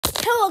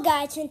Hello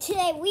guys, and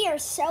today we are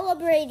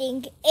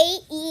celebrating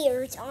 8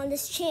 years on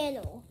this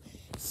channel.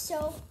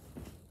 So,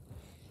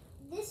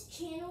 this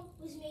channel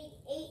was made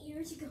 8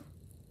 years ago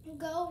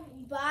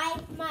by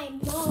my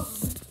mom.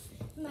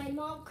 My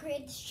mom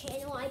created this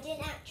channel. I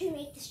didn't actually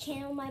make this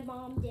channel, my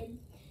mom did.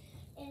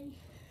 And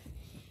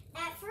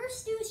at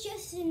first it was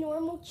just a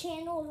normal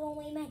channel with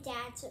only my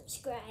dad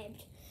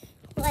subscribed.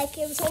 Like,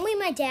 it was only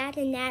my dad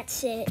and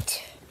that's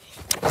it.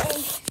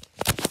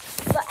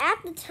 But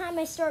at the time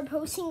I started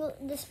posting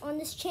this on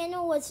this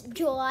channel was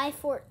July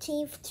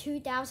 14th,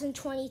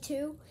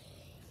 2022.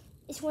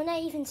 It's when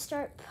I even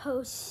start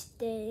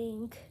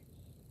posting.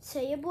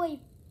 So your boy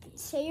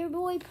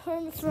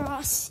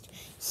Permafrost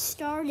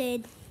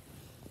started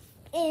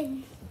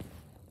in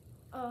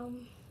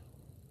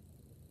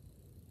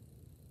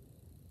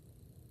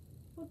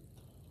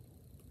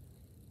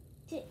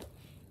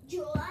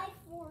July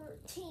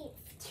 14th,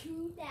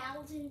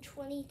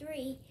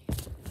 2023.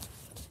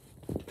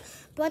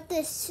 But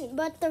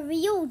the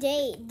real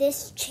date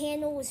this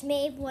channel was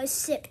made was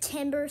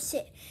September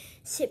 5th,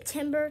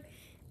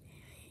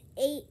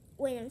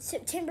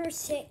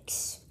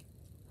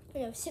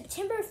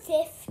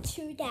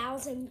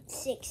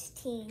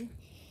 2016.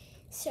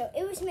 So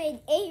it was made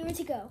 8 years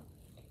ago.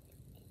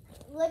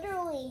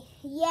 Literally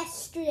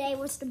yesterday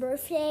was the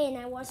birthday and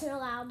I wasn't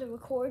allowed to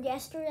record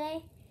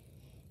yesterday.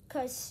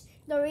 Because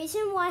the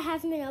reason why I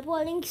haven't been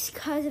uploading is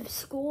because of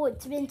school.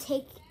 It's been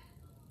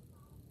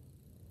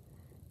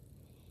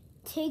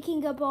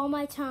taking up all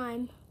my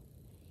time,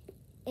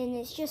 and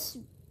it's just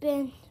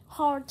been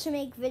hard to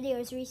make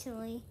videos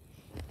recently.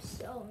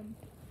 So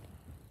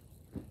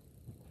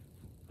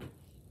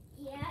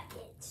yeah,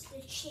 it's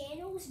the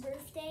channel's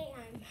birthday.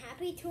 I'm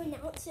happy to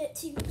announce it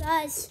to you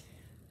guys.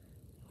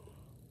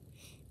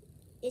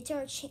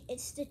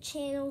 It's the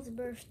channel's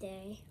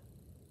birthday.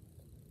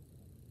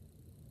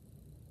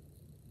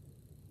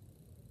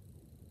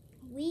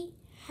 We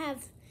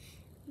have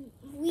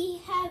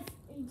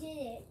did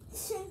it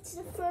since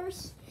the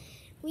first.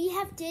 We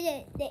have did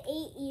it the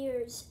 8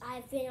 years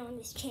I've been on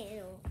this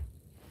channel.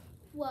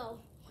 Well,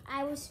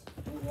 I was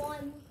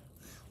one.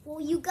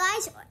 Well, you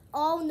guys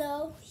all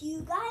know.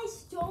 You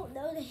guys don't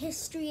know the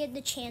history of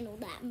the channel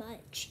that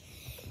much.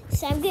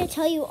 So I'm gonna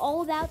tell you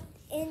all about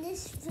in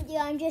this video.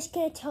 I'm just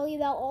gonna tell you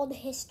about all the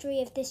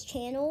history of this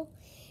channel,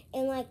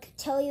 and like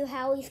tell you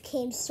how we've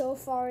came so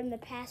far in the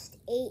past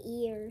 8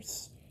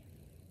 years.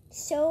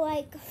 So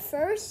like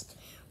first,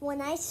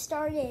 when I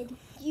started,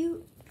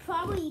 you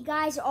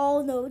guys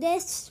all know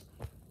this,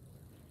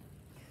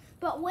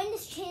 but when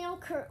this channel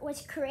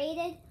was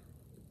created,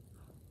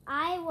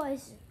 I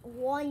was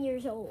 1 year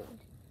old.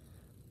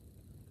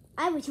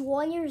 I was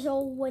 1 year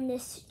old when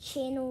this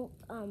channel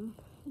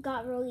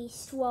got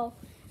released. Well,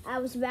 I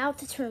was about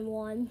to turn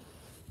 1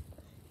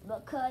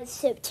 because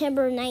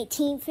September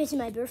 19th is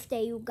my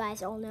birthday. You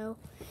guys all know,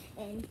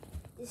 and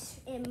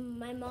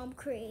my mom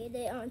created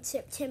it on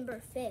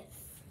September 5th.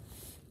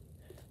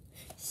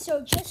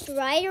 So just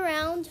right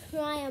around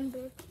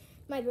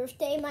my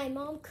birthday, my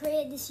mom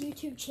created this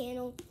YouTube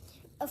channel.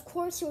 Of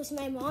course, it was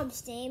my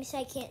mom's name, so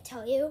I can't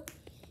tell you.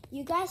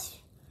 You guys,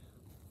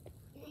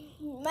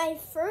 my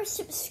first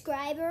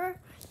subscriber.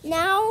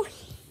 Now,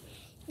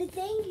 the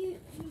thing you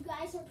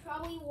guys are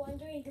probably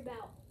wondering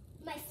about,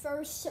 my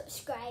first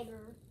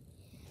subscriber.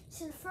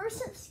 So the first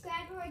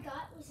subscriber I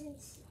got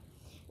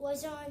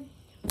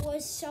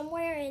was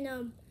somewhere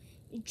in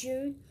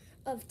June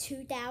of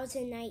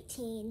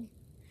 2019.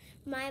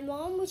 My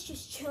mom was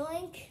just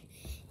chilling,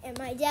 and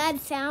my dad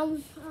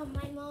found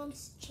my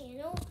mom's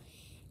channel,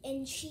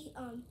 and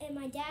and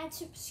my dad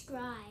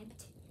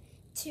subscribed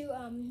to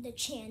the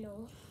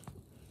channel.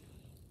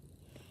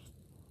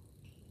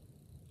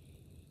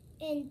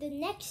 And the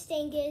next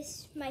thing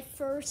is my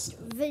first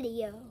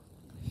video.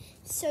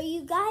 So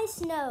you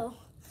guys know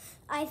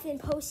I've been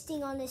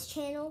posting on this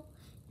channel.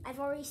 I've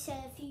already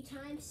said a few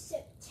times,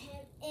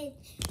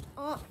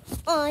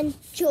 on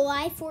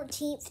July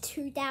 14th,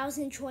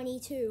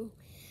 2022,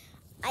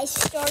 I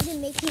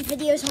started making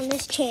videos on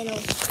this channel.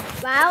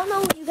 But I don't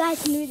know if you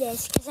guys knew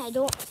this because I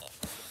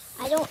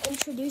don't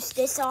introduce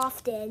this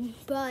often.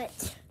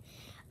 But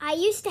I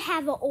used to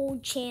have an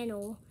old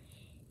channel,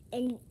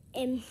 and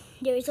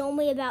there's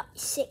only about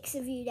 6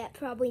 of you that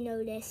probably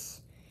know this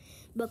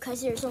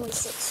because there's only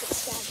 6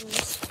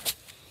 subscribers.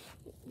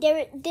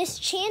 This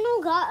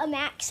channel got a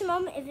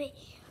maximum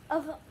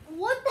of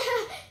what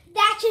the,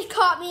 that just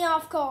caught me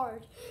off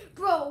guard.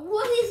 Bro,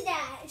 what is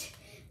that?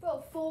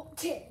 Bro,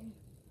 Fulton.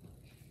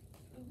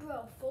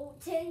 Bro,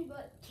 Fulton,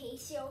 but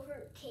queso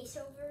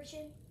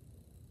version.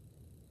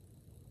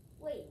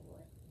 Wait,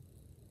 what?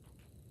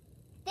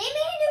 They made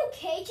a new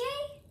KJ?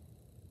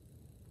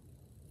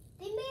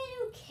 They made a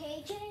new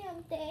KJ,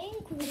 I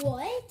think.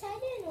 What? I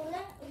didn't know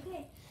that.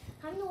 Okay,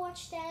 I'm gonna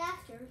watch that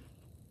after.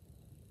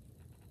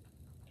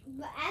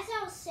 But as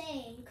I was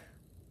saying,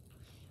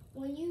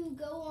 when you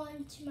go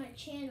on to my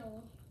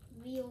channel,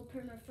 Real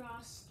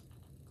Permafrost,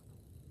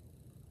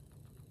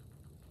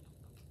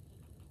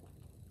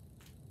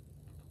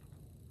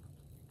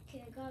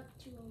 okay, I got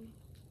to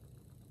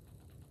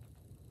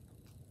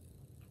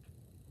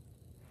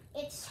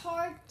it's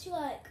hard to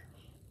like.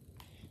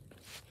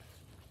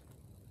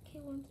 Okay,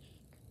 one.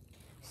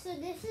 So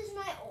this is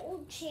my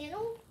old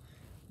channel.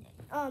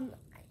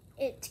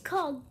 It's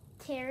called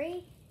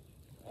Terry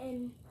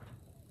and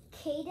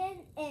Caden,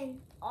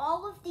 and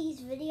all of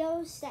these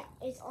videos that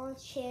is on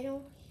his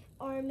channel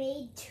are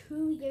made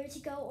 2 years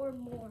ago or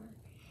more.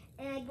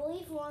 And I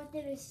believe one of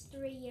them is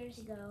 3 years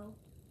ago.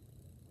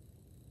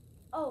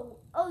 Oh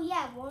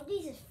yeah, one of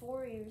these is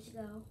 4 years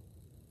ago.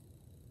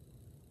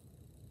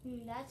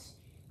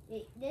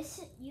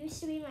 This used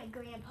to be my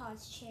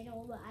grandpa's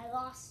channel, but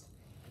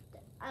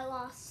I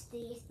lost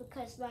these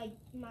because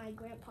my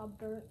grandpa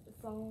burnt the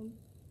phone.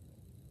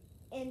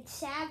 And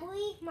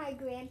sadly, my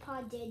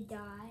grandpa did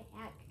die.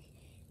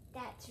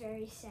 That's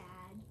very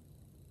sad.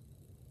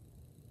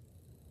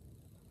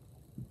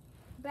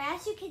 But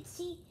as you can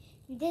see,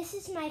 this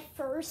is my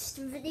first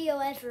video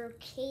ever,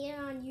 Caden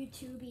on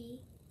YouTube.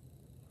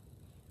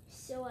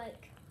 So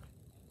like,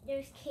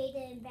 there's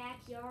Caden in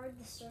backyard,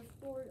 the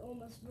surfboard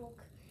almost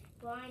broke.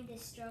 Blind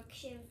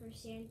destruction for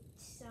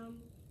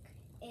some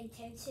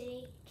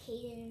intensity,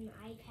 Caden and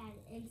iPad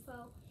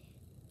info,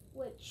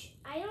 which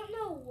I don't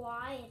know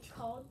why it's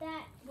called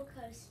that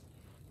because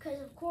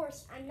of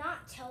course I'm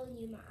not telling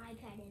you my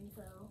iPad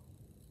info.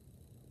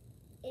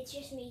 It's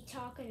just me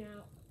talking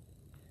out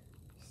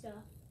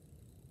stuff.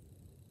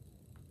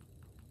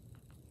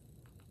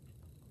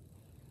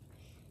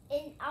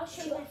 And I'll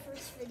show you my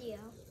first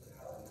video.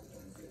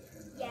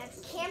 Yeah,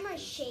 the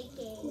camera's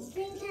shaking. The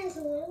screen has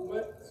a little.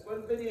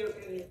 What video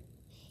can you?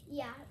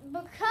 Yeah,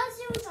 because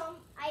it was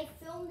I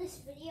filmed this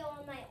video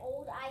on my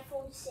old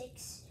iPhone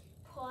 6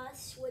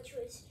 Plus, which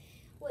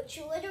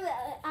literally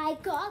I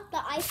got the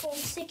iPhone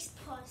 6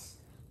 Plus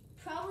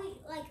probably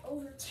like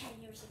over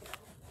 10 years ago.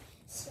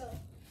 So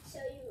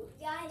you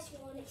guys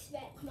won't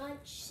expect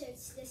much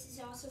since this is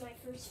also my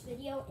first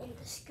video and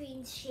the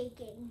screen's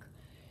shaking.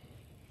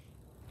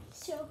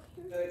 So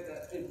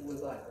That people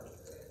would like.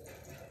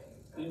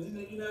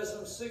 You know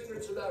some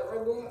secrets about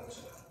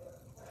Roblox?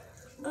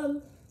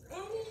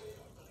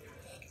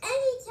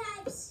 Any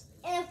types.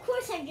 And of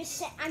course I'm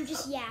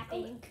just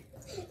yapping.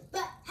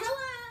 But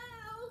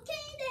hello,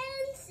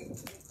 Cadence!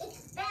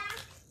 It's back,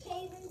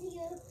 Cadence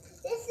here.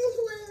 This is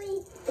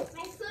really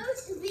my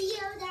first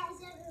video that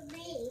was ever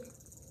made.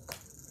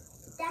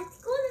 That's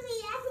going to be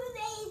ever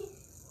made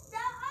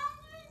the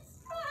other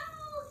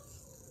house.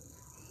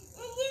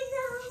 And you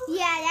know.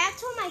 Yeah, that's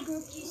what my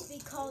group used to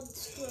be called,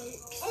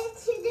 Strokes. And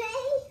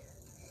today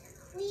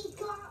we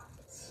got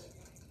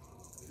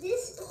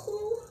this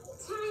whole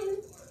time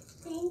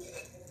thing.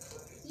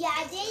 Yeah,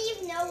 I didn't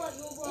even know what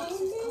Roblox And was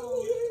then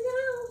called. you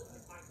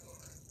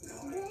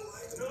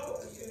know,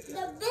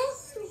 the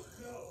best.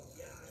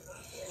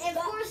 And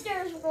of course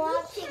there's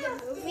watching a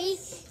movie.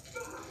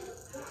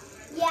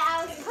 Yeah,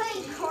 I was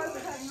playing Car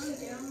Crash.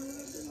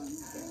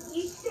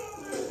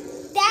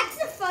 That's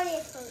the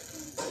funniest part.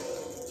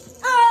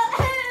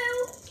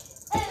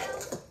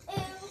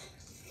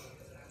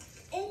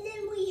 And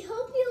then we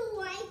hope you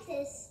like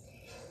this.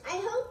 I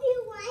hope you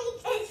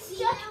like this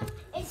video.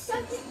 It's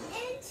such an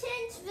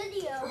intense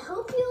video. I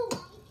hope you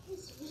like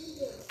this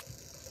video.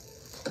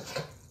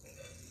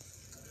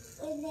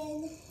 And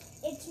then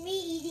It's me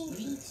eating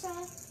pizza.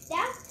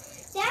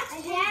 That's back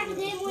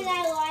then when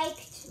I liked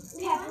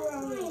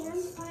pepperoni.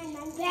 I'm fine.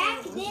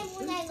 Back then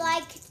when I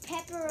liked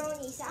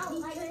pepperonis. I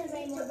don't like them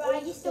anymore, but I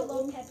used to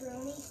love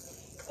pepperonis.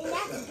 And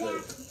that's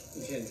back.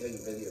 You can't take a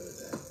video of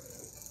that.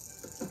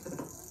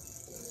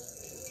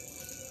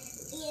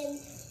 And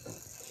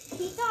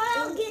He thought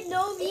I would get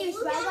no views,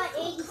 but I got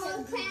Car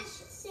 87 Crash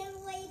views.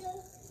 Simulator.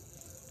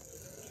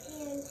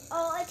 And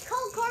Oh, it's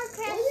called Car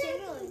Crash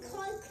Simulator.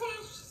 Car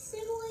Crash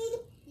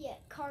Simulator. Yeah,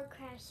 Car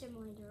Crash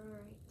Simulator,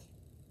 alright.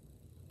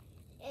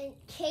 And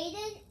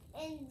Caden,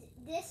 and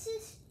this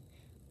is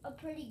a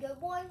pretty good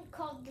one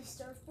called the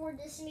surfboard.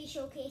 This is me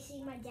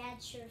showcasing my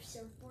dad's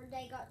surfboard that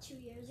I got 2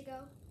 years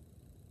ago.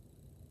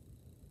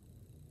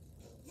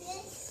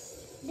 This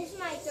is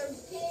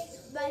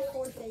my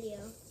fourth video.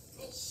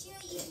 I'm sure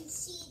you can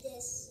see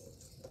this,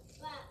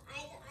 but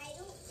I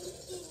don't think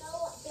you know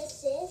what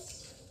this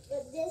is.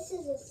 But this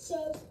is a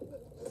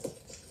surfboard,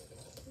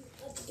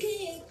 a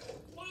big,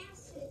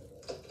 massive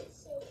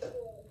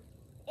surfboard.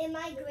 And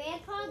my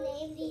grandpa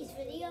named these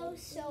videos,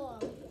 so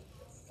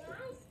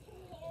Guys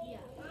can hear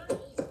Yeah.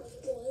 Mommy's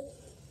board.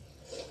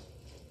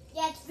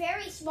 yeah, it's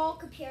very small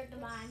compared to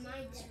mine.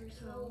 Mine's very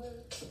small.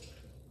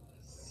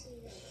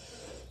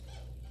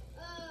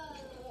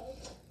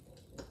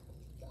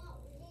 Got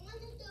one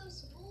of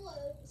those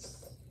boards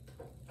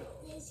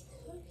is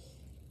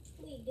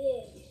pretty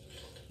big.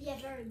 Yeah,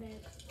 very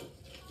big.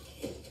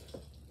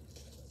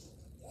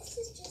 This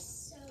is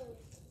just so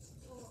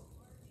fun.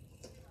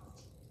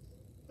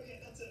 Okay,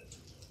 that's it.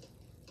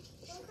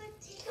 I'm going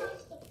to take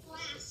off the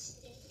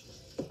plastic.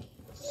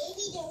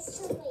 Maybe there's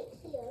some right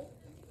here.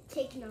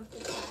 Taking off the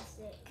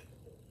plastic.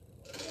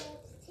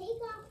 Let's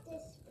take off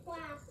this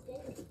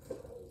plastic.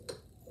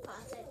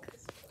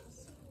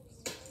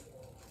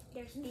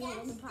 There's me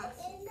in the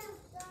plastic.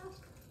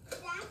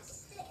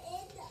 That's the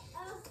end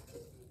of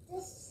the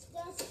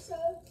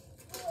surf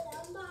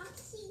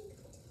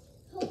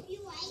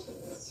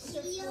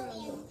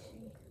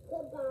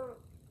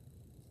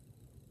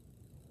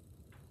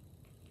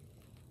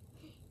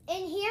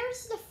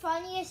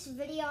funniest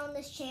video on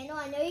this channel.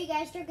 I know you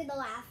guys are gonna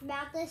laugh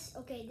about this.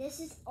 Okay, this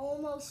is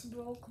almost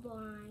broke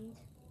blind.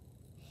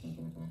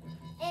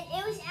 And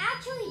it was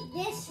actually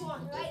this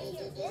one right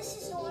here. This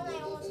is the one I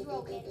almost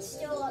broke. It's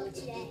still up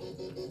today.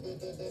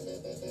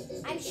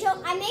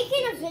 I'm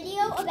making a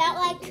video about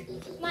like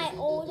my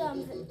old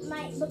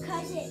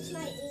because it's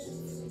my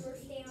 8th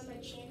birthday on my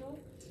channel.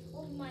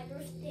 Oh,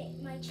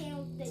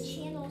 the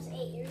channel's 8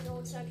 years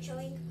old, so I'm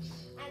showing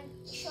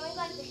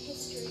like the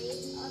history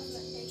of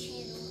the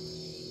channel,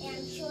 and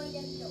I'm showing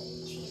them the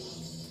old channel.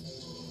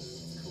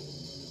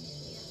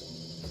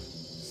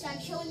 So I'm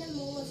showing them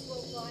almost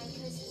broke blind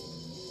because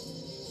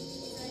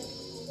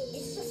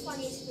it's the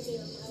funniest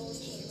video on my old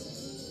channel.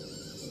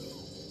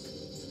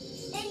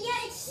 And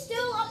yeah, it's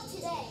still up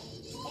today.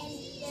 And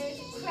there's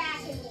a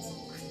crack in the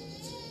wall.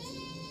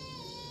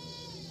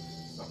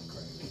 Not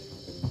crack.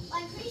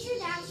 I'm pretty sure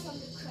that's from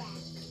the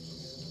crack.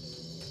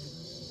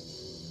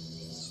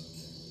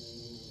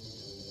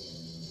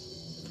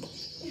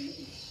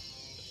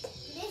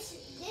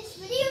 This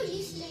video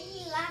used to make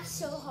me laugh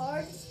so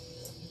hard.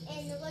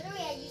 And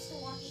literally I used to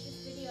watch this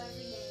video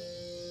every day.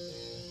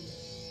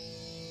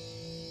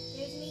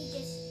 There's me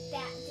just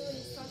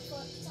doing front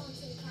flips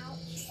onto the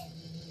couch.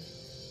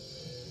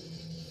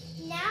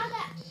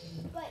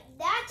 But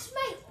that's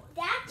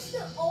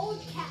the old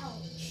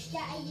couch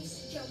that I used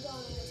to jump on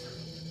all the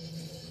time.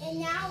 And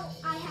now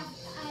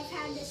I've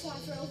had this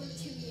one for over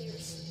 2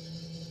 years.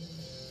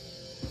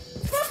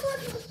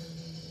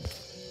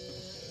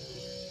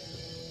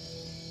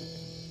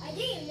 I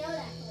didn't even know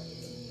that part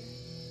was in here.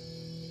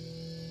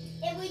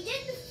 And we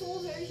did the full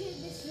version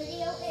of this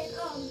video in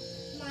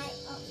my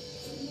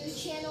new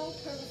channel,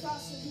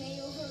 Permafrost, was made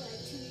over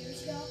like 2 years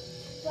ago.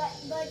 But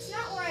it's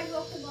not where I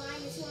broke the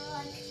blind, it's more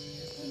like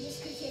we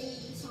just continued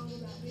the song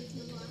about breaking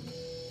the blind.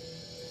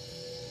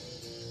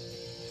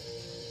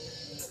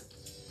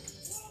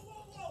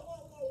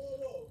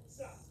 Whoa.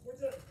 Stop. We're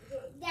done.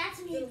 That's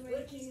me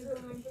breaking the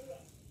blind.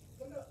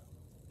 Come up.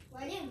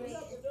 Well, I didn't break We're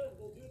it. done.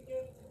 We'll do it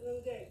again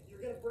another day.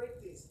 You're going to break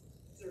these.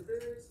 They're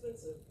very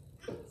expensive.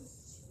 I'm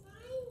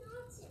trying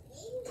not to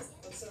aim them.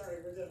 I'm sorry.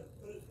 We're done.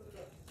 Put it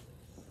up.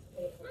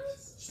 I'm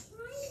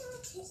trying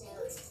not to aim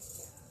them.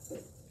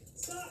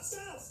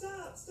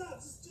 Stop.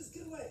 Just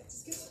get away.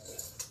 Just get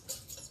away.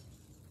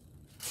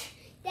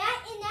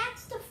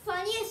 That's the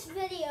funniest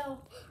video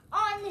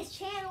on this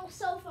channel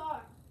so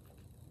far.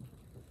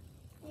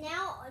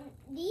 Now,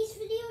 these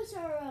videos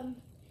are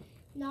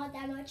not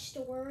that much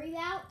to worry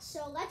about,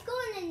 so let's go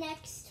in the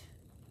next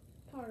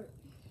part.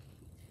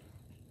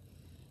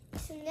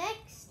 So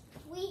next,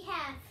 we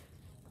have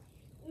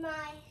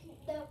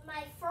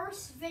my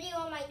first video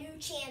on my new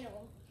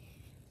channel.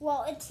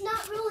 Well, it's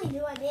not really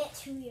new. I made it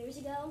 2 years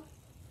ago.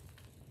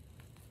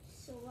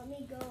 So let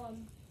me go.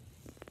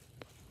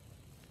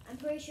 I'm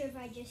pretty sure if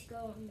I just go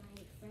on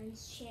my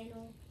friend's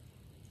channel.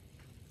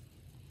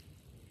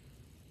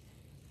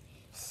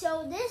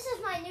 So this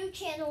is my new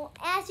channel.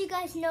 As you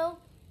guys know,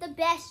 the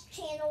best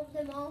channel of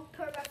them all,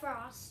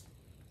 Permafrost.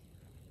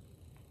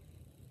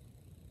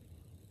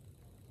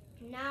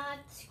 Now I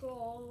have to scroll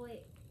all the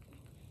way.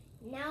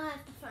 Now I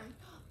have to find.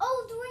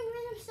 Oh, doing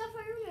random stuff. I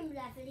remember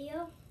that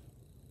video.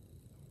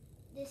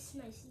 This is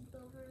my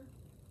sleepover.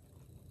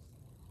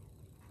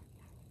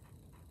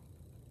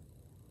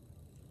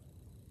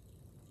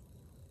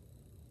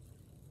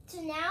 So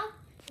now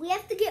we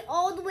have to get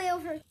all the way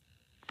over.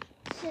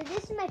 So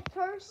this is my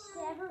first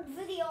ever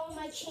video on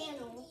my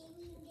channel.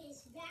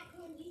 Is back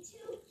on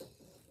YouTube,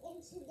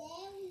 and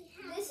today we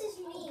have This is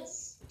me.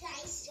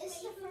 Dice. This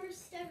is the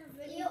first ever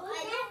video.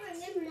 I don't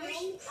remember.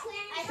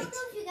 Minecraft. I don't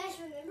know if you guys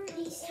remember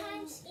these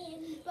times,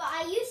 but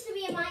I used to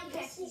be a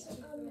Minecraft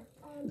YouTuber.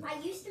 I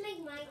used to make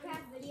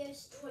Minecraft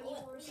videos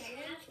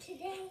 24/7.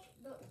 Today,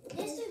 But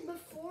this is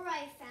before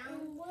I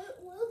found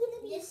we're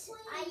gonna be this.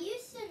 I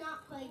used to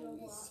not play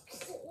Roblox.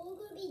 We're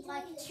gonna be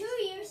Like 2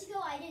 years ago,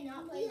 I did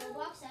not play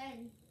Roblox.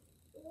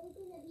 We're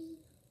gonna be.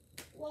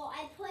 Well,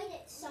 I played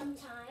it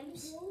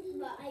sometimes,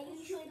 but I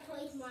usually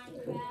played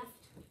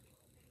Minecraft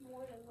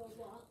more than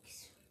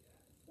Roblox.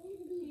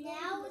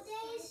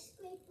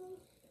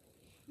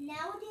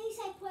 Nowadays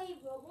I play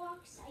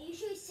Roblox. I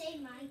usually say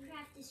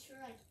Minecraft is for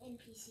like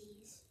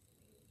NPCs,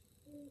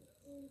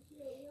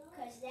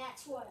 because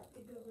that's what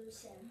the guru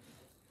said.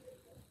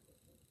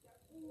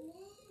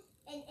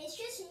 And it's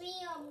just me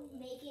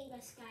making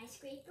a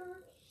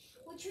skyscraper,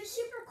 which was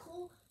super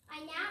cool.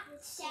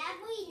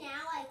 Sadly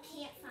now I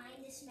can't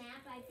find this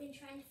map. I've been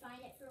trying to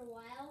find it for a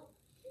while.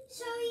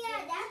 So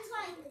yeah, that's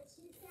like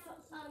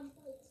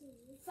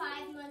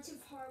 5 months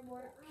of hard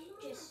work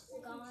just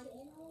gone.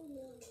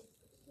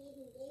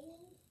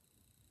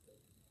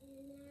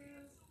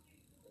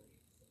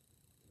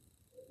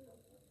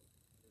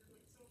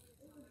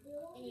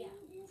 And yeah.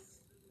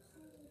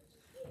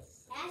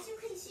 As you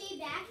can see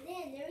back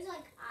then, there was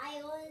like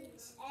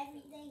islands,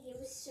 everything. It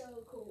was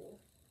so cool.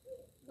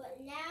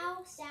 But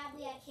now,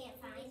 sadly, I can't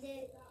find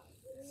it.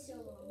 So,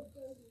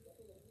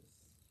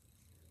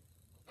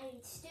 I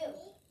mean, still,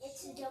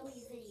 it's a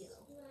W video.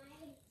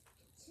 Subscribe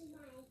to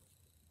my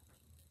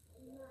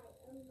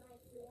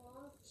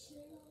vlog channel.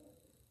 channel.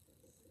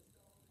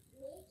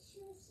 Make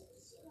sure to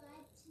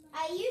subscribe to my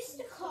I used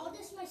to call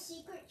this my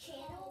secret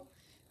channel,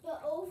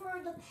 but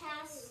over the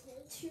past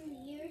 2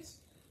 years,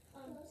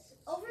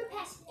 over the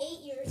past 8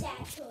 years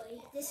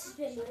actually, this has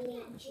been my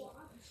main channel.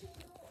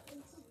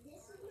 And so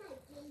this is my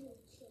gaming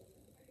channel.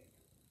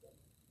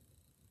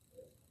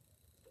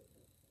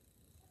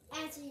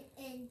 Actually,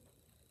 and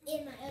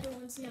my other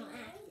one's not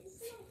active.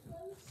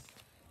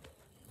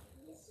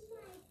 This is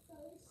my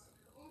first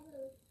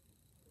ever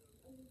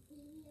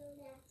video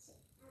that's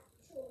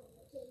actual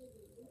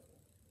gaming.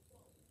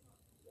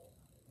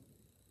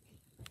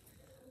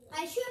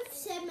 I should have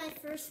said my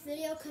first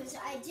video because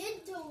I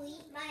did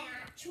delete my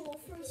actual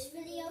first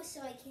video,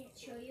 so I can't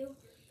show you.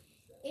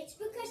 It's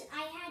because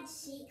I had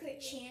secret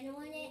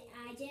channel in it.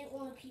 I didn't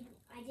want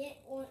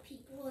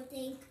people to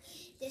think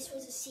this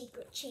was a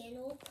secret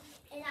channel.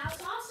 And I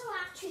was also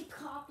actually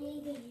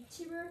copying a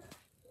YouTuber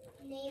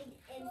named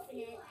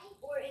Infinite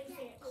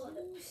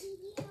Clips.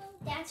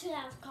 That's what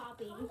I was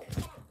copying.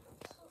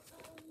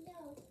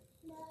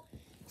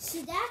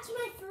 So that's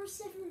my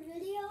first ever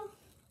video.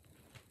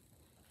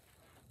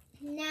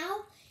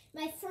 Now,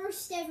 my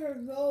first ever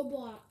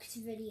Roblox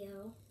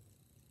video.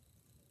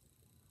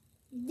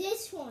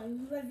 This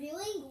one,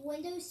 reviewing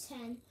Windows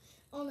 10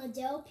 on a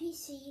Dell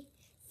PC,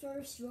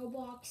 first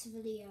Roblox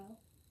video.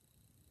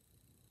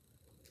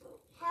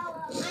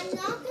 I'm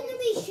not going to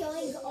be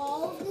showing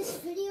all of this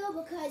video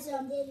because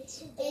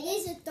it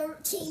is a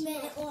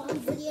 13-minute long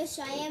video,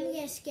 so I am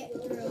going to skip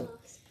through.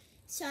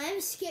 So I'm going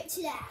to skip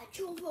to the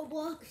actual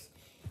Roblox.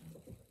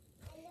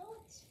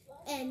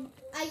 And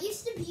I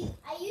used to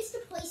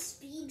play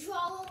Speed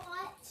Draw a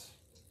lot.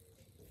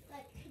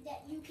 Like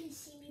that, you can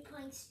see me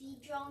playing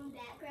Speed Draw in the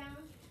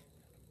background.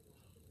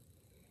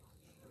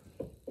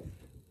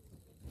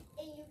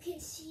 And you can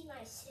see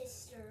my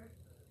sister.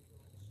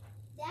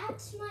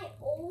 That's my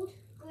old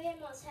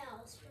grandma's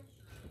house.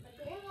 My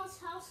grandma's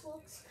house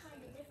looks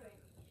kind of different.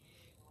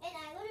 And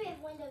I literally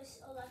have Windows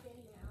 11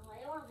 now.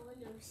 I don't have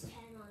Windows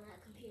 10 on that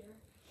computer.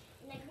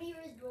 And that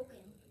computer is broken.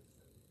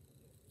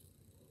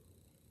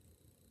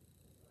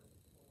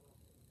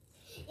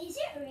 Is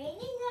it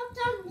raining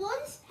outside?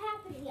 What's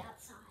happening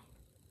outside?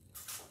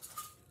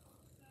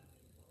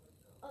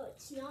 Oh,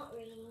 it's not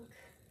raining.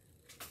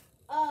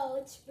 Oh,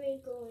 it's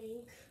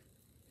sprinkling.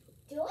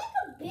 Do like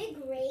a big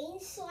rain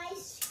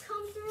slice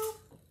come through?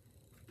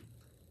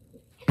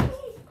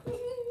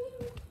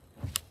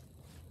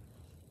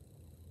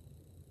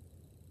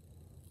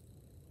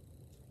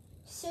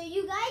 So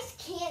you guys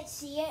can't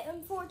see it,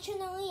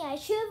 unfortunately. I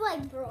should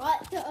have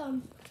brought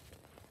the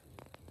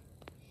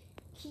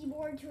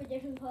keyboard to a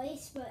different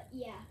place, but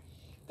yeah,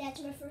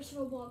 that's my first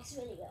Roblox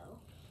video.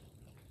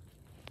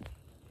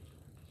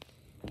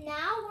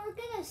 Now we're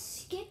gonna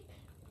skip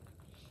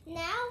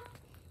now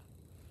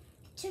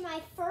to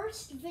my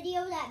first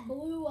video that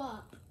blew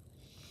up,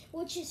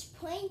 which is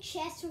playing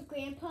chess with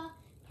Grandpa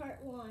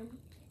part 1.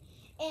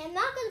 And I'm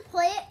not gonna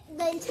play it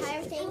the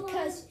entire thing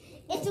because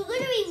it's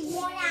literally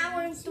 1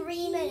 hour and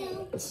 3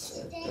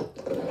 minutes.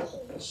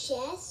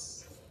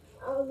 Chess.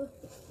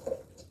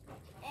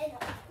 And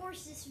of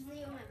course, this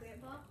video of my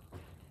grandpa.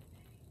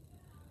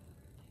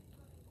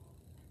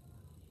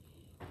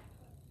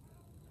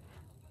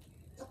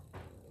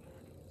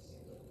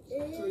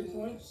 3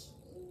 points.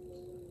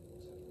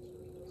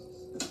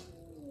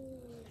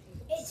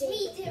 It's me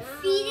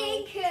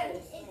defeating him.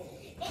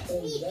 It's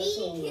me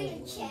beating him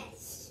in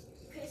chess.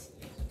 Because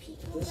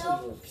people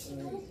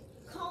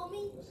call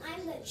me,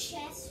 I'm the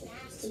chess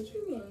master. Did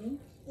you learn?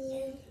 So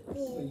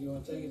you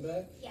want to take it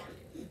back? Yeah.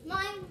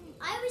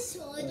 I was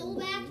little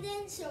back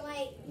then, so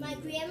my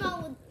grandpa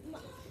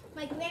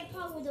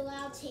would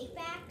allow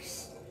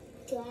take-backs.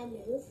 Do I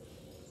move?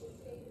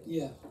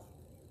 Yeah.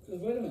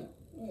 Because wait a minute.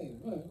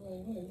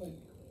 Wait.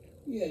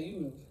 Yeah, you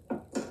move.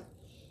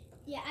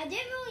 Yeah, I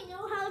didn't really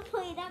know how to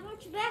play that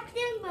much back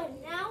then, but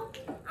now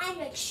I'm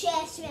a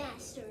chess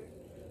master.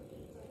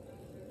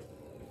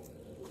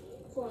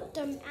 What?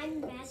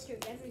 I'm master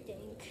of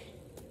everything.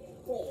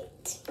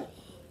 Wait.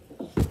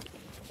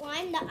 Well,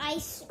 I'm the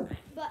ice,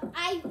 but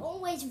I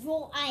always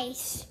roll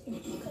ice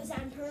because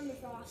I'm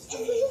permafrost.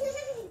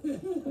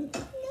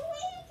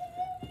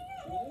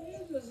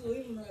 Well, just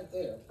leave them right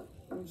there.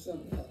 Do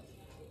something else.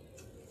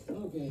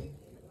 Okay.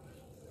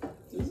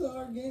 This is a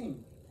hard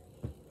game.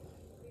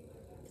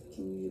 It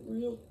can get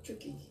real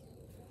tricky.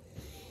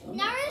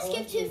 Now we're gonna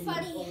skip to the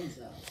funny.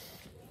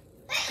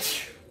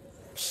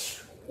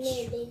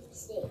 Made a big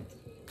mistake.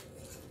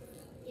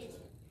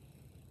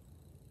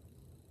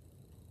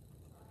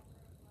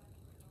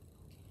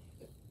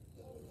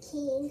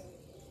 King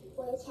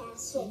or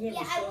castle. You never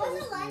Yeah, I saw wasn't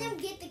this letting game. him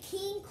get the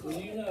king Well,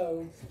 quick. you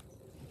know,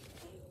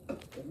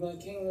 if my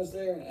king was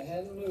there and I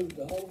hadn't moved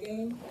the whole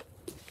game,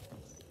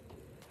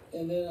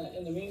 and then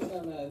in the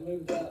meantime I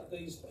moved out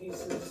these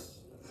pieces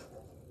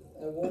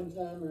at one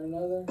time or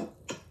another.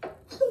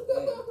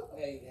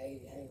 Hey.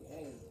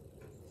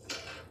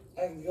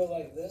 I can go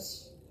like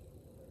this.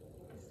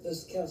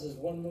 This counts as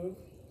one move.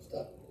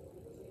 Stop.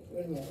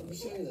 Wait a minute, let me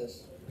show you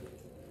this.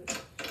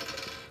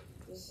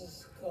 This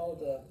is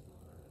called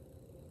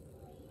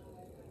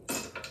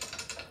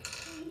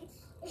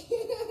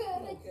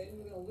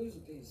lose a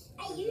piece.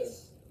 I like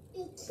used this.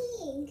 the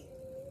king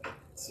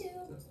to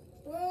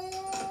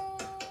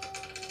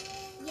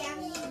Yeah,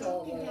 we need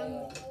Oh, to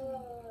down.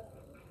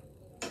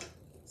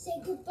 say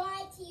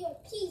goodbye to your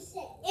pieces.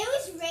 It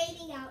was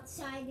raining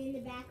outside in the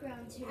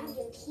background too. I'm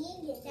your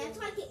king. That's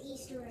like an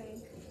Easter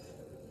egg.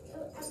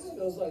 It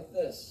goes like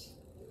this.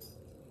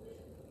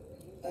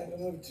 I can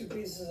move two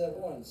pieces at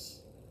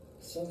once.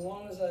 So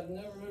long as I've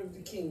never moved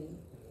the king.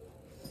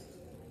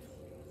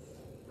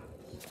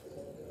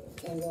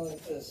 I'm going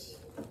like this.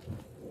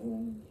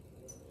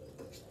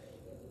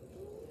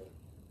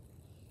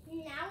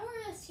 Now we're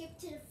gonna skip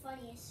to the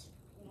funniest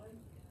one.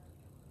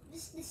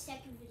 This is the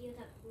second video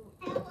that blew.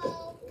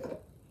 Hello.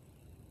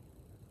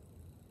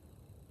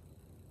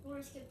 We're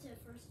gonna skip to the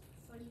first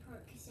funny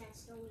part because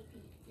that's the only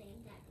thing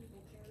that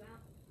people care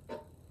about.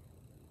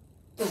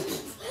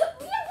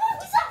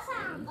 What's that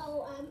sound?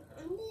 Oh, I'm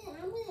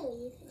gonna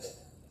leave.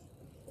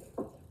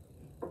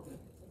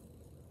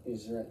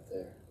 He's right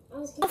there. I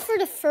was gonna. For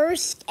the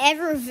first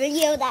ever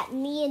video that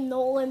me and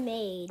Nolan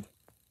made.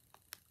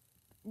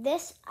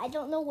 This, I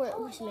don't know where it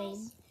was made.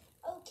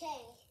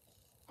 Okay,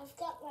 I've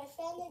got my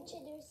friend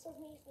introducing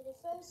me for the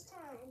first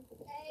time.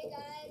 Hey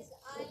guys,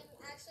 I'm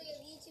actually a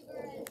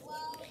YouTuber as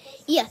well.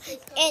 Yeah,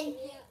 and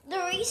the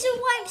reason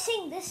why I'm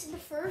saying this is the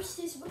first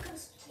is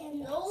because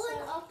Nolan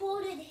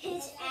uploaded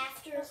his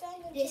after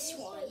this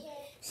one.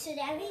 So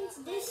that means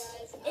this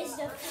is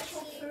the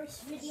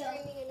first video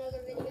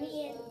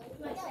me and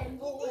my friend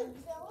Nolan,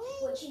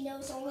 which he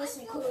knows almost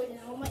included in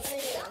all my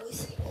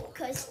videos.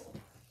 Because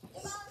If I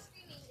was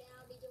streaming, then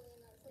I'll be doing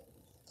another thing.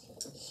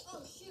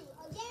 Oh shoot!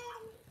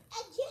 Again!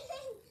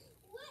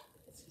 What?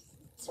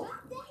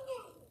 Stop that!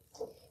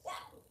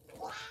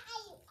 Why?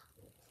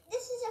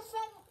 This is a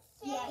friend.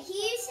 yeah, he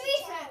used to be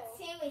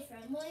family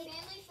friendly.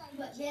 Family friendly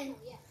But then- channel,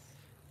 yes.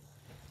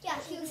 Yeah,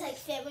 he was like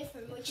family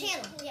friendly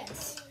channel.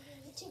 Yes.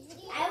 YouTube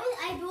video.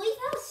 I believe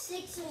I was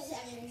 6 or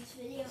 7 in this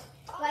video.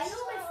 But I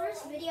know my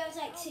first video was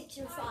like 6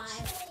 or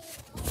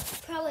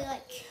 5. Probably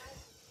like,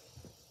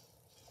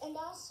 And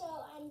also,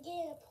 I'm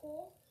getting a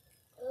pool.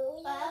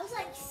 I was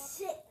like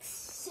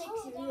 6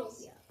 videos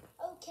ago.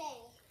 Okay.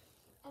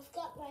 I've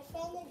got my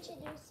friend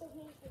introducing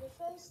me for the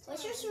first time.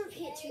 Let's just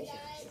repeat Hey two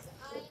guys,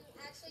 I'm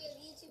actually a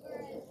YouTuber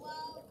as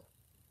well.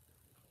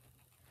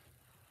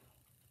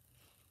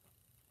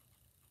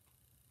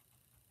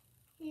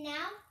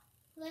 Now,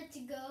 let's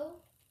go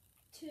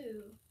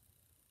to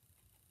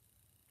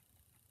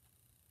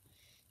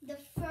the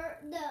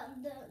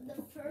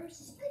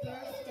first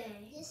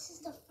birthday. This is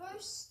the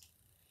first.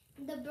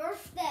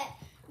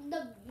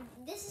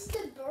 This is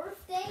the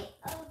birthday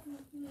of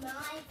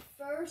my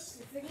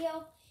first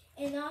video,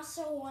 and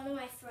also one of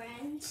my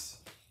friends.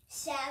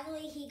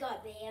 Sadly, he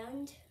got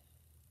banned.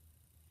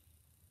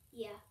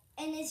 Yeah,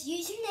 and his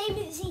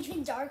username isn't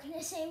even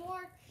Darkness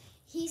anymore.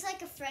 He's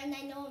like a friend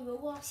I know in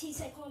Roblox. He's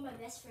like one of my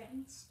best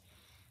friends.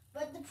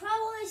 But the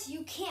problem is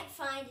you can't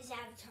find his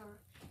avatar.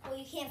 Or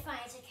you can't find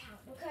his account.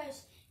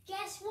 Because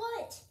guess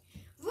what?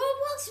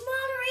 Roblox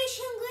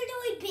moderation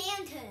literally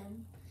banned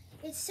him.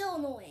 It's so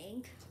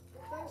annoying.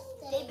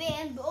 They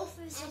banned both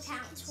of his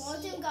accounts. One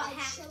of them got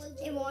hacked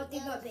and one of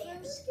them got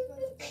banned.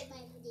 Birthday by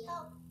video.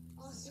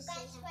 Also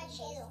subscribe to my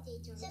channel.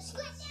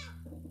 Subscribe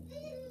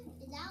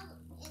now.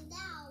 And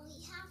now we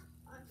have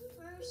our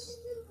first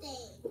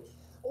thing.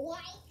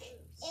 Like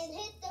and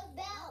hit the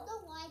bell. The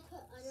like for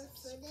other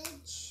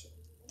footage.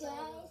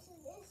 Guys,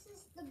 this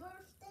is the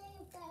birthday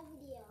of that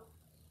video.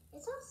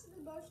 It's also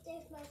the birthday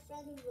of my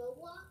friend in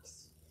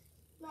Roblox.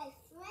 My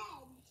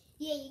friend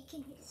Yeah, you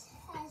can.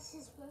 has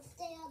his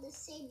birthday on the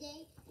same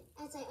day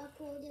as I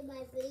uploaded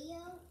my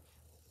video.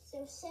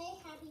 So say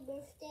happy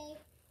birthday,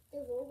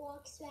 the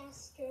Roblox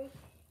Master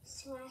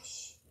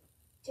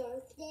 /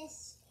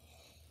 Darkness.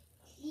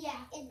 Yeah.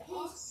 And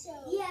also,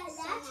 Yeah,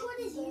 say that's what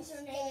his happy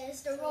username birthday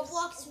is, the first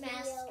Roblox video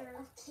Master.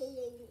 Of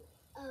King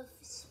of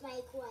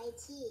Spike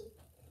YT.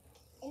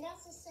 And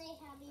also say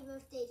happy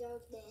birthday,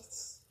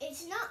 Darkness.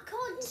 It's not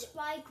called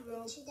Spike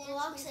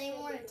Roblox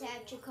anymore. It's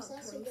actually called So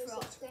also Proof go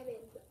Rock. subscribe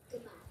and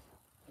goodbye.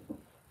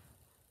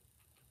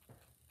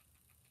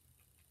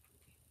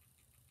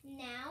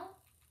 Now,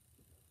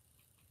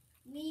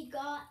 we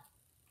got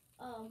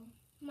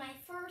my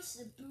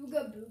first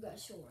Booga Booga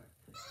sword.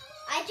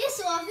 I just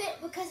love it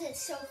because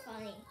it's so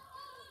funny.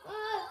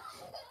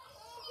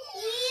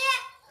 Yeah.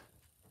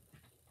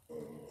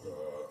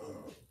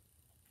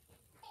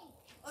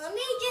 Let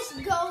me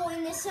just go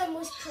when this one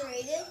was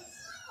created.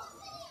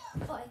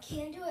 Oh, I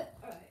can't do it.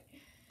 All right.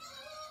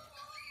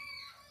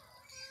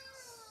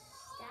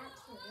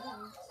 That's for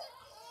them.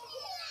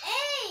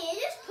 Hey, it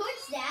just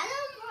puts that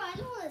up. Bro, I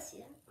don't want to see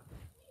that.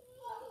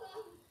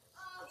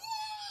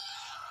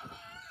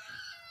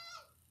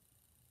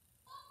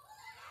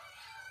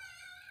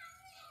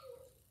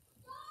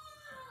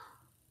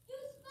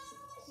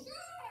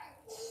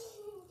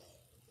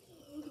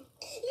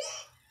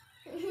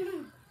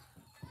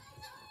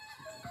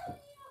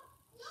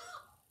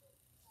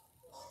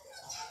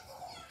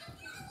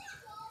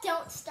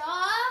 Don't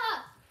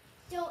stop!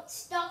 Don't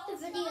stop the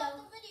video.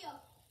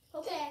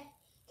 Okay.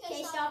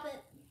 Okay, stop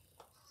it.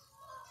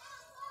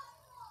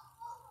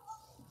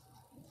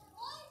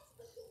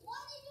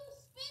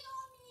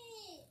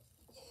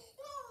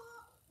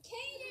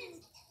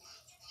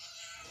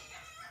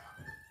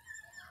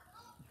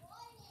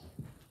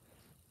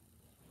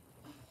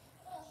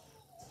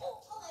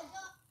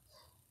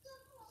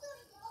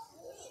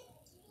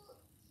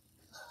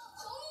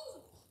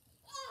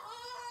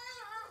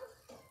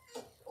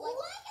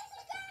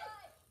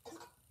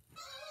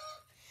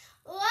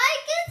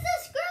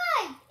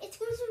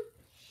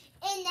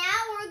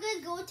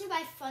 gonna go to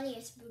my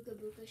funniest Booga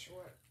Booga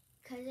short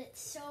because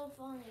it's so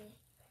funny.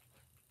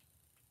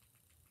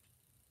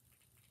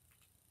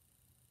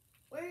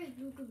 Where is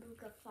Booga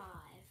Booga 5?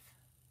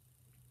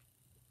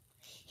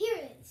 Here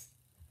it is.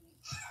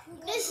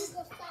 This is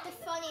the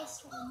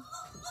funniest one.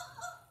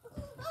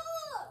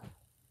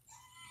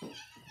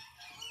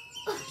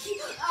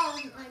 Oh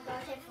my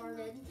gosh, I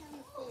farted.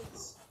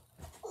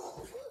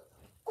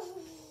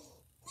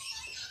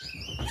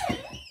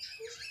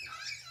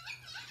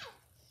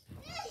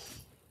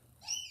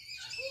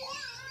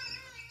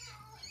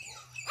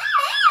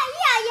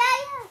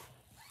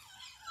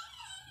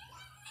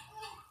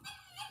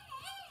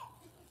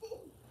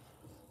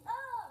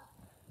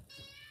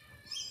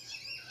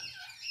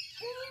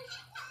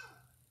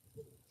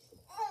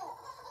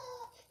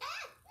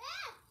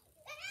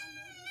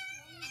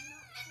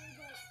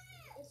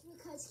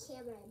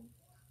 Cameron.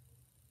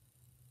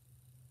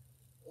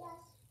 Yes.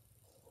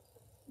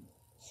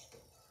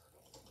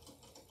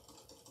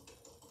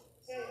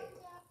 Hey,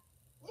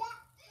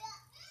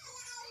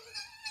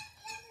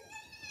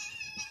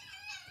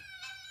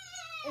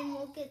 And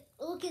look at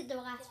the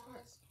last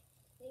part.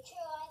 Make sure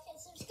you like and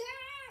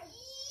subscribe.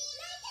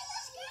 Like and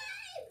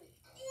subscribe.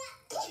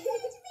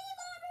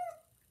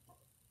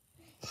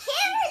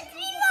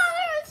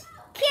 Cameron's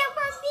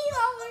Cameron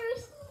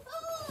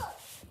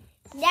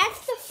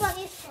That's the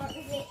funniest part of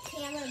it,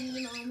 Cameron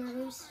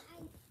Memories.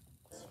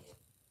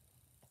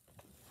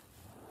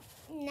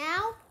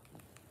 Now,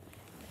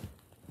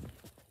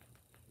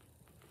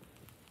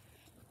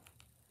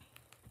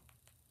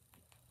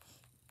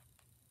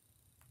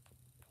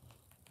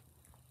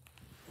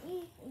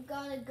 we're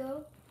gonna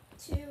go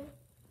to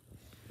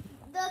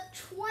the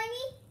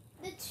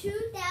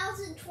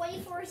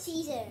 2024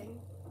 season.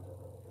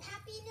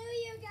 Happy New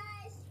Year,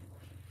 guys.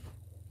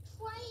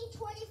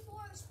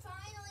 2024 is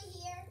finally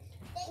here.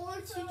 Or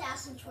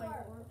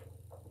 2024.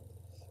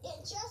 It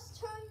just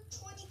turned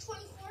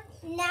 2024.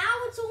 Now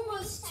it's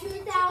almost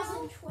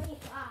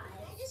 2025.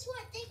 I just want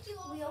to thank you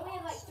all. We for only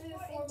have all like the 3 or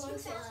support 4 in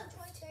months left.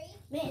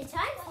 2023. Man,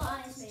 time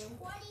flies, man.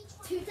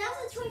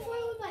 2024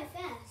 went by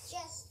fast.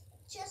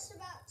 Just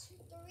about 3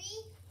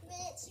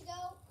 minutes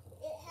ago,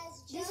 it has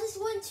just. This is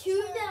when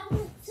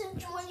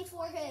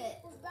 2024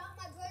 hit. Without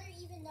my brother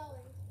even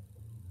knowing.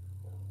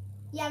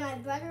 Yeah, my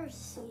brother's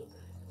asleep.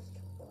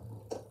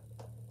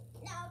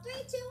 Now 3,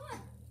 2,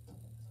 1.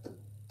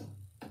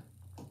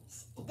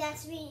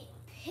 That's me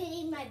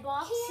hitting my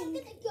box. Okay, I'm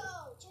gonna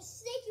go.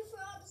 Just thank you for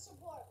all the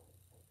support.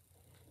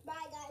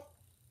 Bye,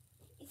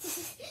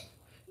 guys.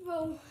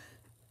 Bro.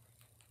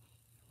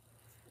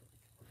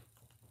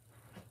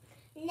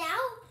 Now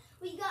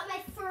we got my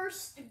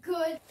first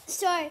good.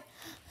 Sorry,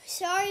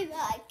 but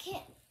I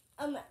can't.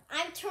 I'm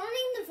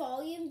turning the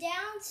volume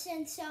down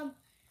since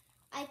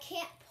I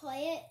can't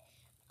play it.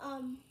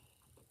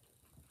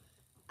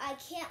 I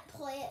can't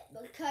play it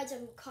because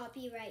of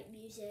copyright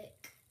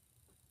music.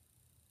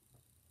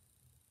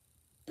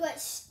 But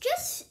it's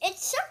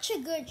such a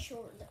good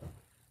short though.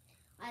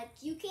 Like,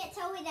 you can't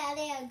tell me that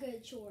ain't a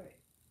good short.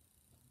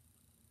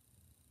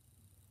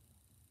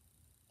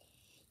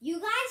 You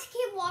guys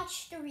can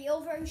watch the real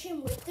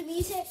version with the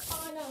music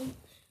on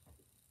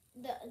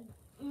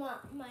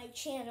my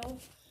channel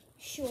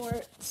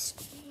shorts.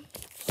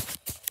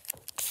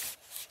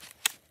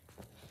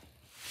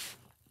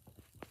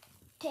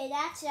 Okay,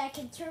 that's it. I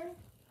can turn.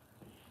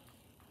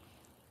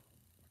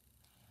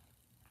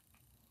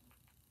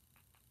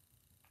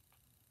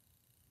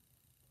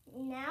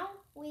 Now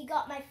we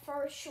got my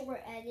first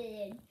short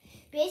edited.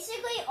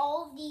 Basically,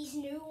 all of these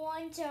new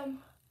ones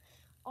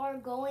are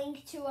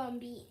going to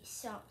be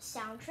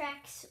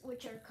soundtracks,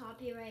 which are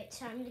copyright.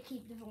 So I'm gonna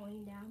keep the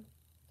volume down.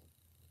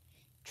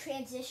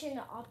 Transition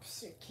to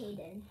Officer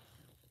Caden.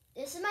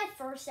 This is my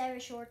first ever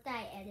short that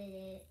I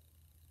edited.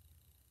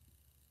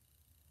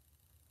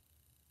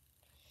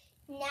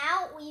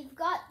 Now we've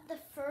got the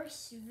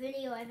first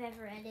video I've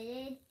ever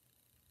edited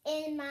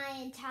in my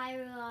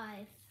entire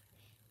life.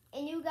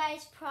 And you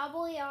guys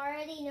probably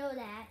already know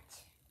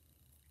that.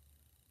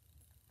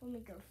 Let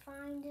me go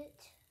find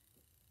it.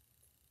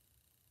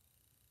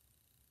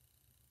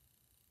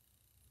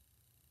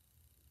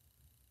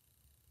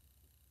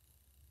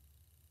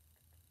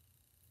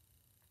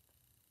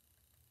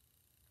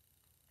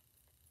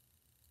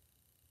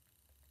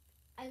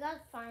 I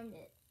gotta find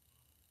it.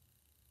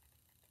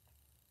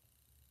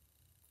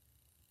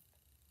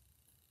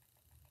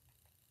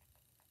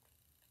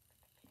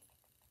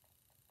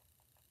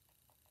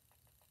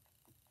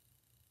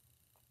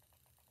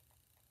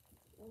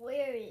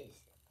 Where is it?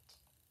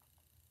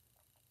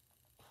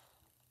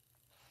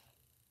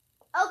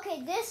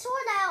 Okay, this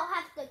one I'll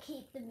have to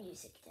keep the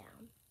music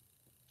down.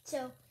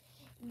 So,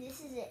 this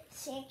is it.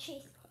 Sand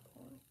Chase Part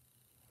 1.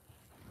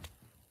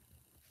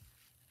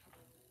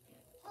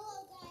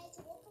 Hello guys,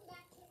 welcome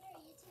back to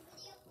another YouTube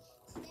video.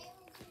 Today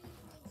we're going to be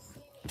playing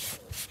Sand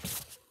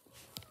Chase.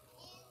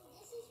 And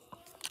this is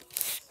going to be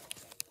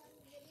such a fun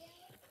video.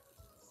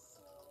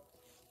 So,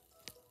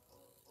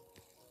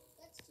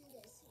 let's do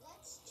this.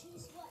 Let's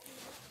choose what we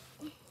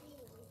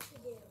want to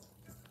do.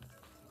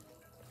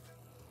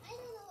 I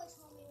don't know which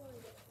one we want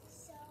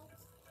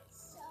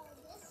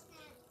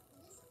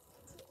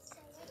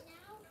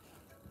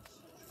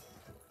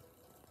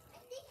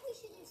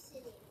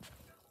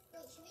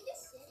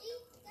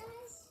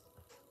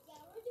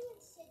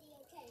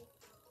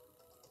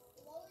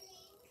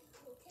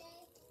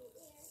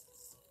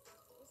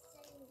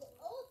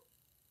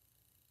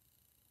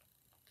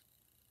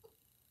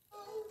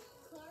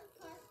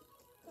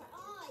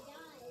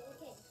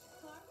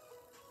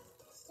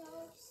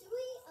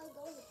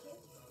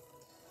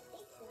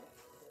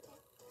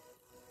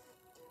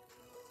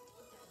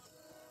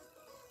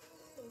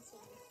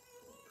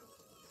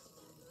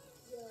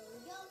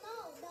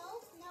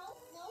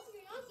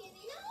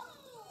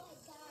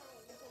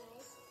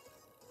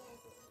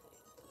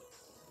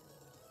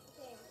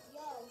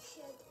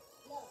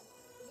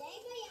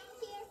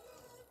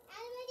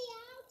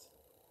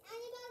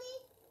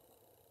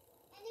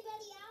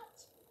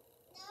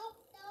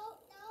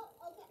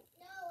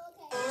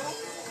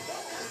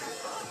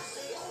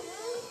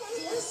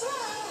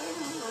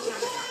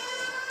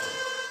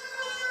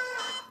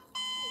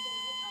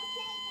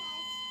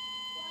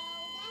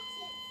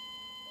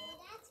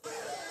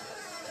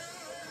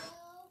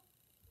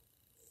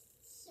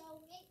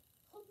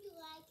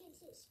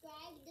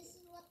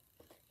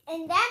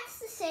And that's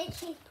the Sage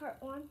Cake part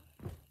 1.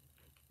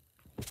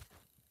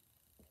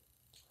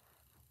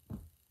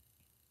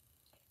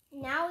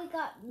 Now we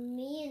got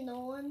me and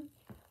Nolan.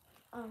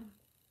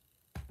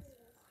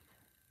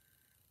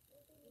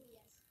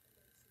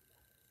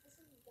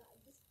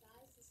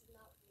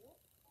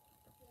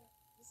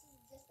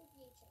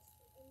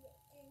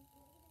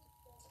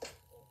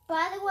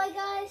 By the way,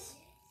 guys,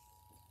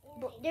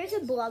 there's a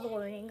blood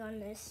warning on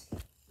this.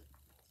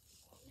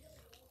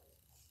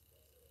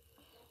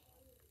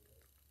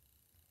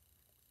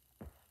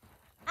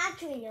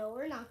 Actually, no,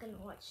 we're not gonna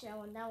watch that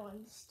one. That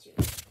one's too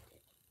stupid.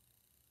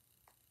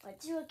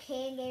 Let's do a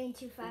Can Game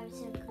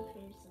 257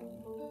 comparison.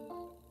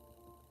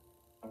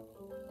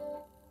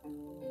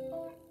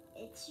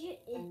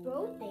 Is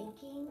bro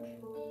thinking?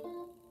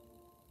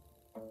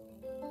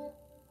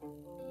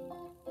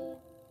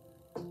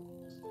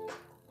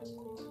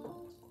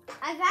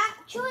 I've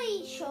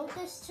actually showed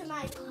this to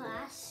my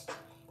class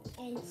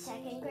in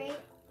 2nd grade,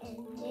 and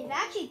they've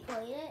actually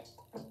played it.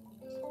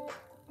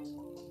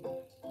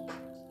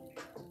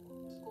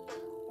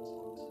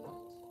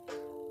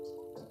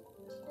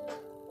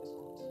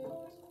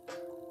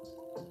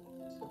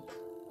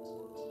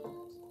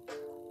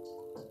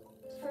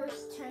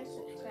 First 10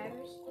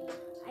 subscribers.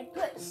 I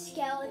put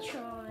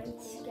Skeleton.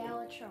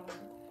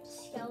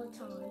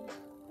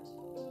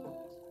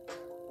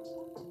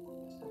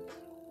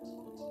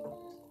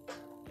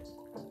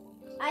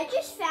 I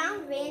just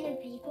found random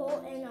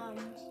people and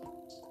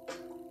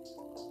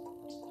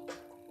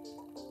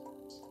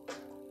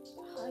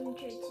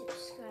 100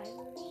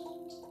 subscribers.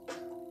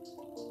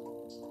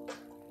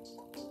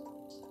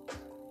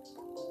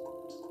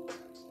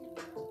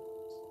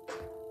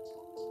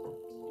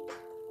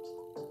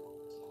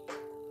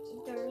 In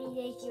 30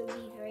 days you'll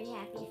be very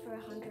happy for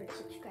 100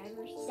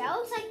 subscribers. That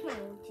looks like my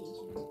old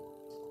teacher.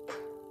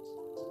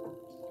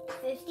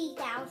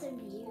 50,000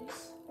 views.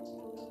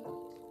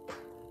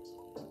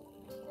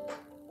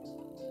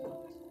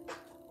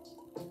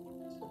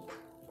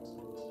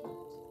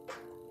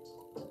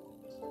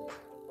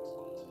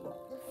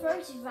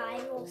 First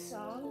viral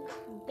song,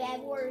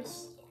 Bed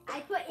Wars. I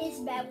put Is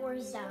Bed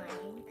Wars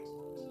Dying?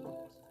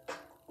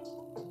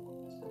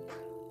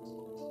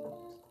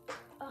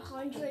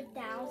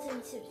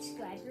 100,000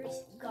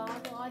 subscribers,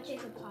 God Logic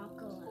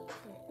Apocalyptic.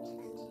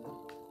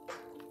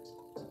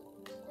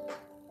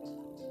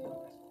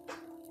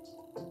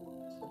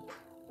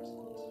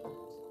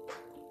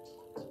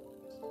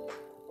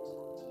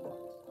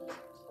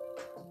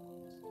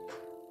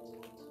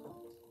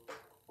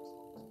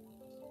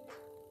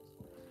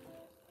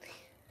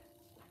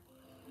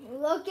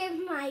 Look at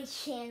my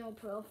channel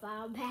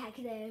profile back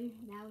then.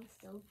 That was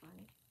so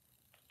funny.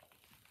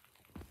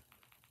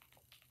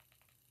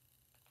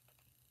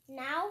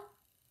 Now,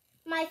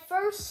 my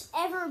first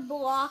ever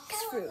Blox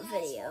Fruit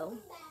video.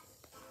 Welcome back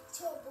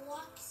to a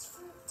Blox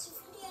Fruit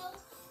video.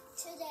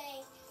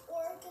 Today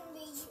we're gonna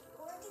be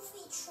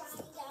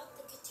trying out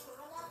the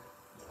katana.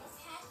 I've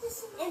had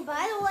this in my And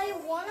by the way,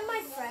 one of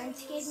my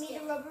friends gave me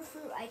the rubber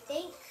fruit. I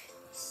think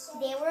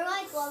they were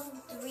like level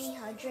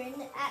 300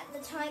 at the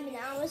time, and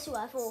I was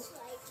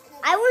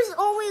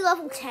only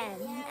level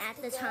 10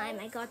 at the time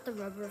I got the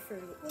rubber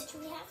fruit. Which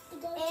we have to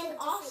go to And a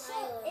also,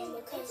 different island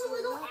it's because a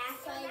little we're not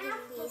aftermath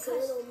fighting these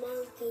because little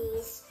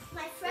monkeys.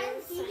 my friend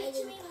We're gave it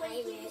to me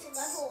fighting when he was pirates,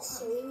 level,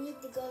 so we need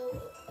to go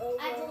over.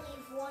 I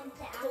believe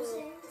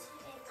 1,000, and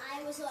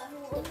I was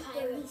level The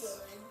pirate 30.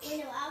 village. You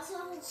know, I was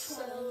level 20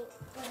 So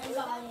when I we're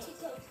got about it. to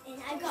go. And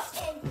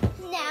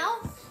now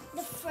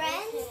the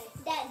friend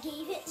that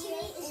gave it to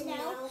me is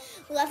now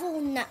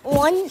level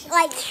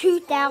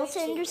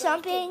 2,000 or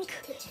something,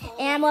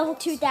 and I'm level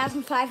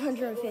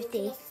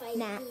 2,550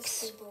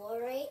 max. People,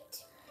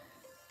 alright?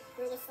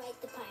 We're gonna fight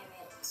the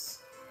pirates.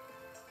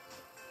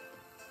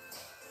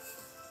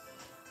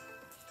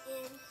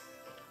 And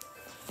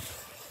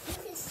you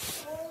can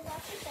scroll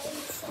up to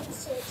 36,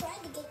 so we're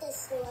trying to get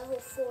this to level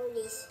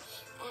 40s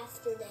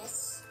after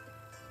this.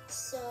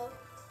 So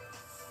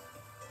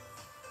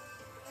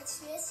watch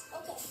this.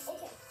 Okay,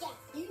 yeah,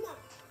 you're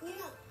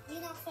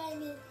not fighting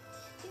me.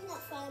 You're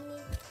not fighting me.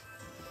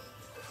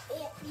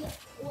 Yeah,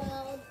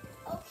 well,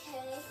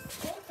 okay.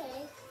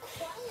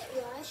 Quiet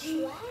Rush,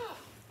 wow.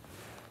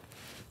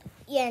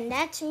 Yeah, and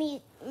that's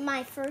me,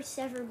 my first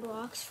ever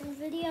Blox Fruit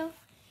video.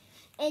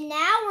 And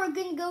now we're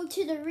gonna go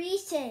to the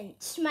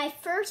recent, my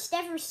first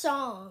ever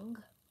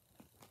song,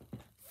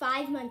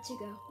 5 months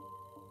ago.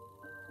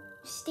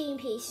 Steam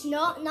Piece.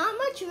 Not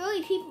much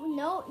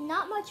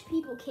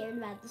people cared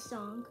about the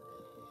song.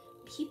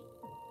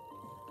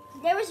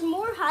 There was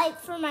more hype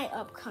for my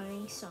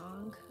upcoming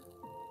song,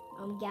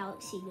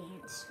 Galaxy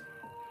Dance.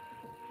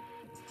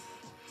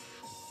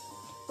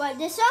 But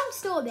this song's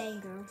still a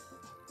banger.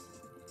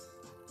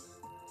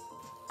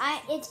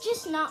 It's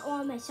just not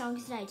one of my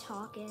songs that I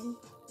talk in.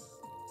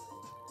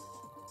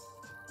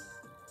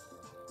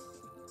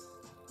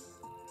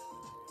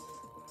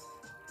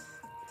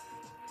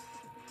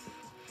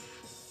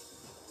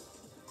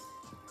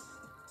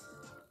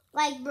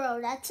 Like, bro,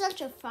 that's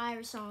such a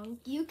fire song.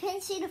 You can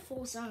see the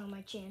full song on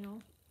my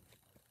channel.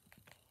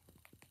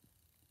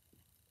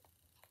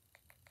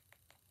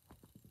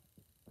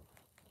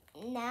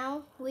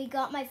 now we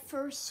got my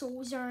first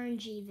Souls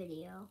RNG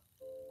video.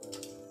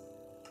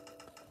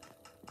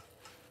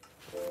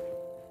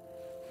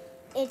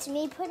 It's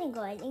me putting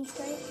lightning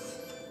strikes.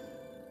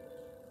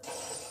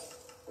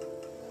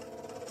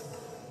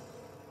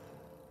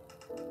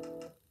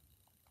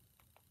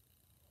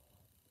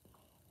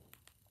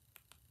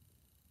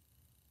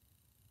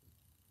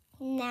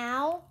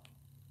 Now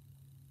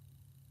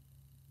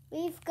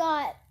we've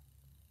got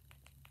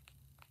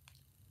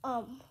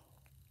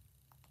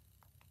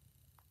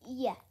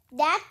yeah,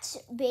 that's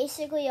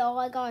basically all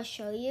I gotta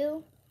show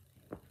you.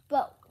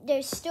 But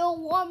there's still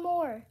one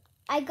more.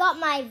 I got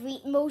my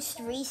most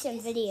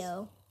recent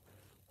video.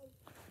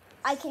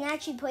 I can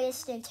actually play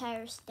this the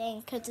entire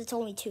thing because it's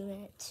only 2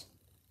 minutes.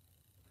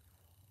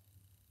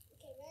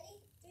 Okay, ready?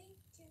 3,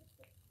 2,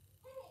 3.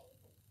 Hey!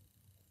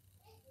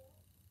 Hey, girl.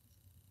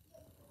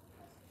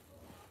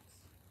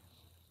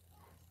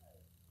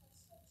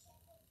 Let's go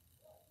check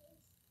what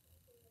games.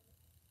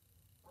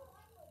 Oh,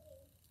 I know a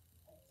game.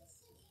 This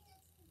is a game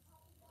that's in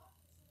Poppy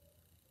Boxes.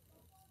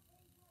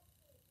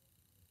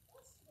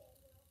 What's the game,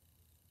 though?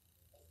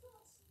 It's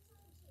called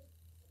Sometimes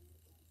You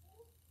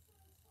control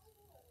for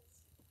 20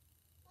 words.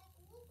 Like,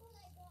 look what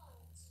I got.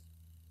 Like, look what I got.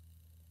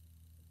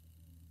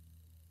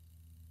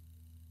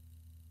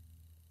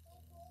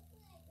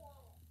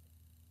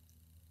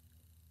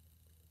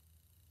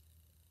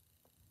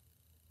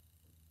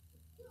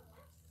 Yo,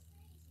 that's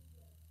crazy, bro.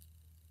 It's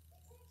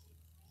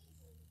actually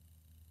crazy.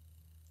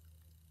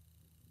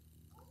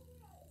 What the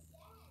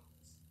hell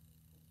is that?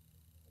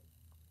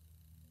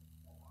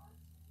 The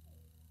R2.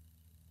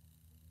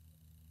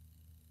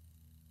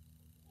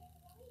 Okay,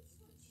 let me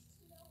switch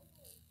to no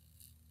blue.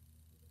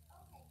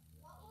 Okay,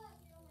 what will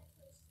I do on my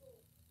first blue?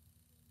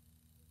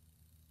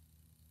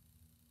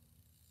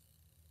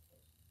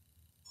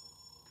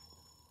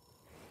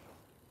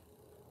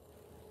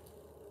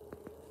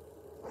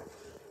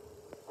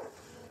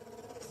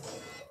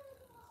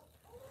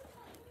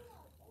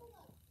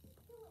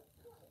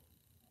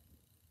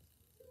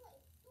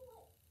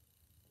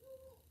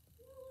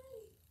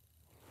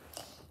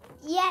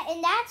 Yeah,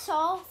 and that's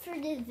all for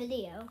this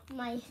video.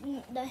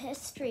 The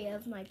history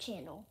of my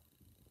channel.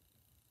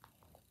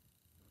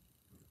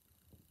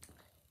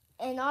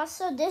 And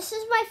also, this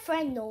is my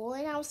friend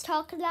Nolan I was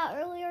talking about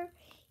earlier.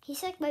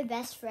 He's like my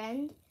best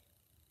friend.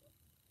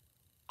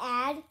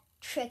 Add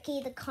Tricky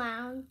the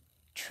Clown.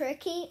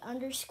 Tricky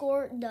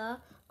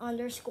 _the_clown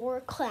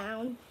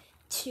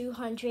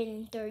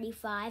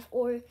 235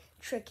 or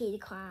Tricky the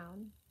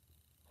Clown.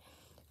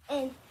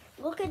 And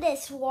look at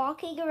this,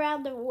 walking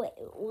around the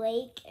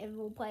lake and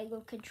we're playing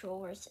with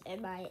controllers.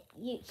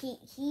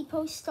 He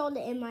posts on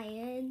the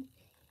MIN.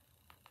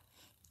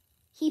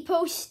 He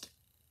posts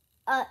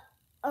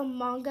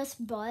Among Us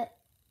butt.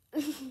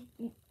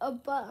 A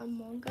butt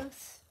Among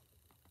Us.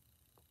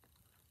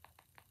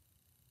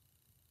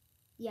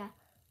 Yeah.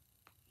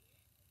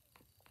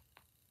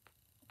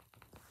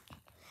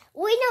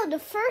 Wait, no, the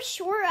first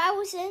short I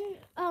was in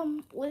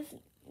with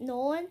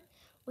Nolan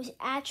was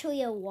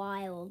actually a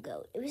while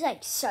ago. It was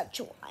like such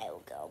a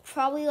while ago.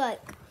 Probably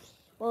like,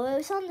 well, it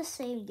was on the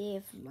same day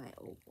of my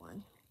old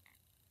one.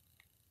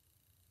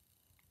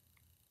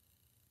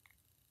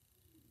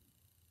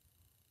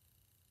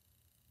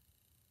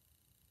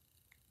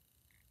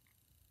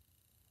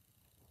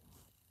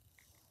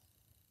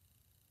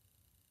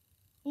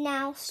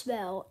 Now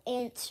spell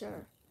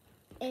answer.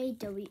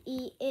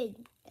 AWENSER.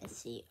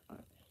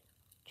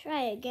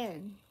 Try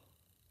again.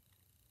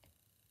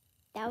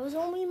 That was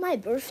only my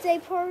birthday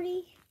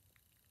party.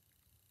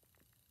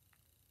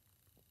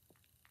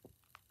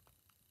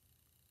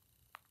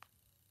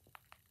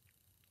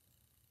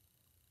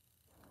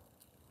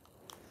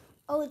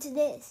 Oh, it's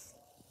this.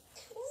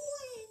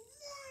 What is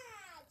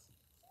that?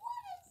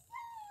 What is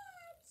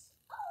that?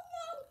 Oh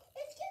no,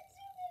 it's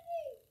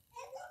Kitsune!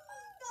 It's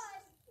Among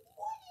Us!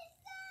 What is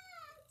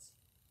that?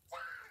 Ah!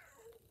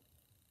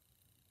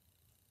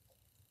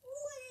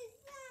 What is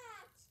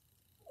that?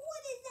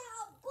 What is that?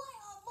 A butt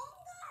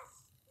Among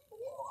Us?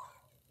 What?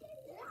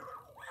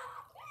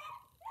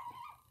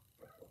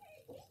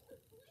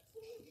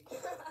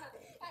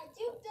 I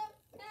duped him.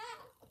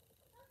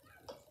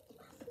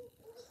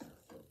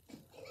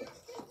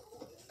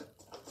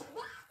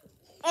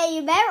 Hey,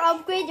 you better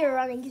upgrade your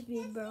running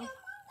speed, bro. Alright,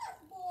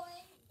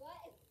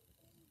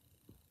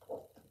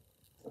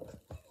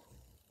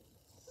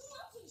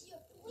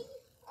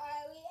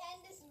 we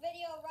end this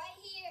video right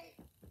here.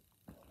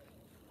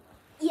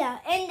 Yeah,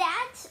 and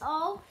that's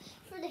all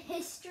for the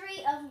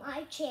history of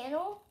my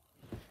channel.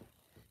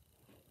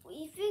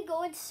 We've been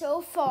going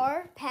so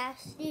far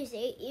past these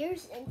 8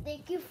 years, and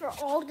thank you for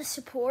all the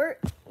support.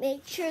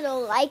 Make sure to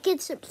like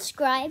and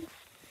subscribe,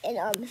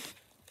 and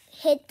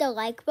hit the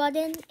like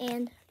button,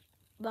 and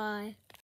bye.